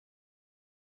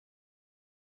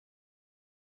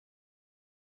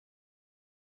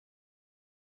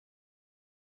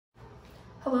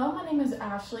Hello, my name is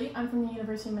Ashley. I'm from the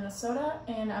University of Minnesota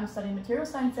and I'm studying material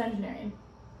science and engineering.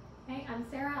 Hey, I'm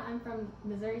Sarah. I'm from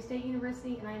Missouri State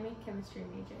University and I'm a chemistry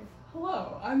major.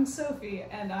 Hello, I'm Sophie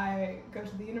and I go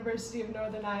to the University of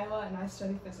Northern Iowa and I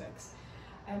study physics.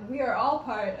 And we are all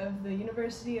part of the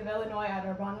University of Illinois at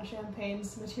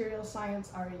Urbana-Champaign's Material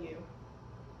Science REU.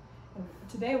 And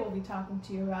today we'll be talking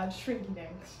to you about Shrinky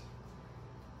Dinks.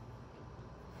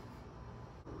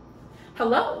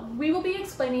 Hello, we will be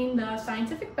explaining the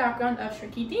scientific background of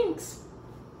Shrinky Dinks.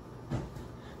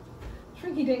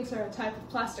 Shrinky Dinks are a type of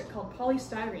plastic called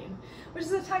polystyrene, which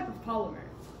is a type of polymer.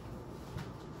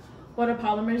 What are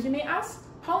polymers, you may ask?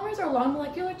 Polymers are long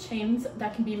molecular chains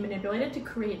that can be manipulated to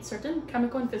create certain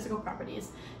chemical and physical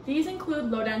properties. These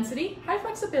include low density, high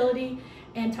flexibility,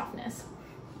 and toughness.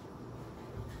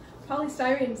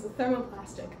 Polystyrene is a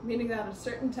thermoplastic, meaning that at a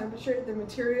certain temperature the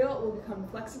material will become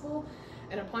flexible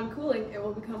and upon cooling it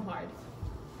will become hard.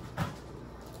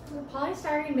 The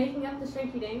polystyrene making up the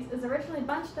Shrinky Dinks is originally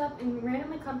bunched up and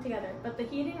randomly clumped together, but the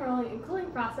heating, rolling, and cooling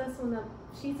process when the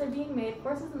sheets are being made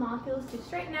forces the molecules to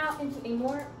straighten out into a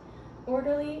more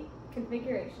orderly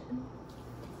configuration.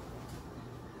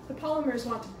 The polymers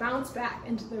want to bounce back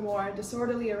into the more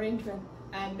disorderly arrangement,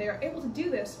 and they are able to do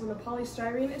this when the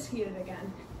polystyrene is heated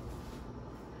again.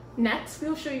 Next,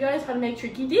 we'll show you guys how to make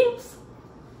Shrinky Dinks.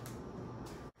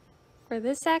 For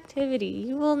this activity,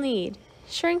 you will need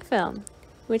shrink film,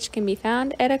 which can be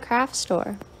found at a craft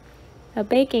store, a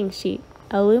baking sheet,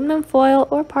 aluminum foil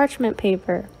or parchment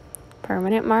paper,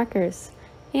 permanent markers,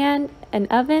 and an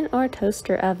oven or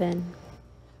toaster oven.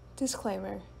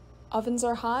 Disclaimer: ovens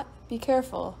are hot, be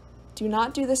careful. Do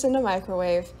not do this in a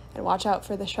microwave, and watch out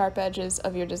for the sharp edges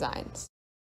of your designs.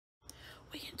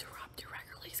 We interrupt your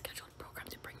regularly scheduled program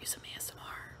to bring you some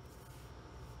ASMR.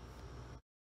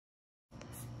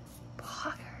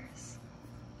 Bloggers.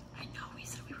 I know we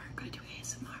said we weren't going to do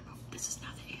ASMR, but this is now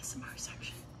the ASMR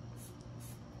section.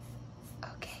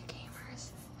 Okay,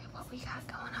 gamers, and what we got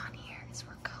going on here is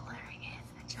we're coloring in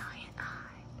a giant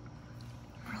eye.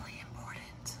 Really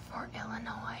important. For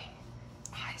Illinois.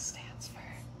 I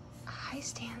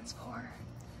stands for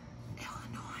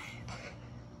Illinois.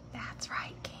 That's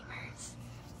right, gamers.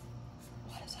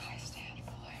 What does I stand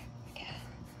for again?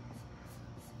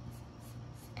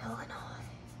 Illinois.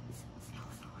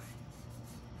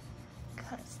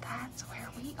 Because that's where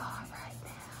we are right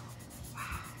now.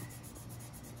 Wow.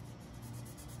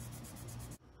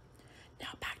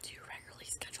 Now back to your regularly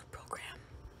scheduled program.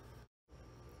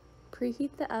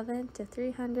 Preheat the oven to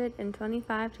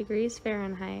 325 degrees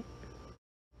Fahrenheit.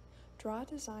 Draw a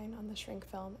design on the shrink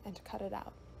film and cut it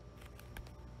out.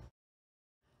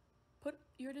 Put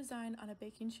your design on a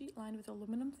baking sheet lined with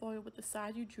aluminum foil with the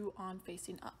side you drew on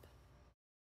facing up.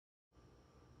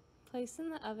 Place in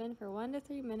the oven for 1 to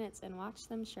 3 minutes and watch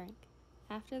them shrink.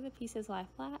 After the pieces lie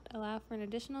flat, allow for an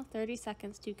additional 30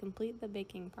 seconds to complete the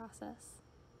baking process.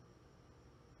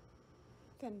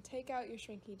 Then take out your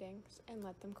Shrinky Dinks and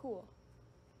let them cool.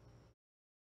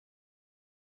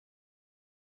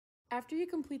 After you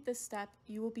complete this step,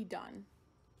 you will be done.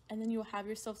 And then you will have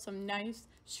yourself some nice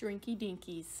Shrinky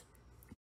Dinkies.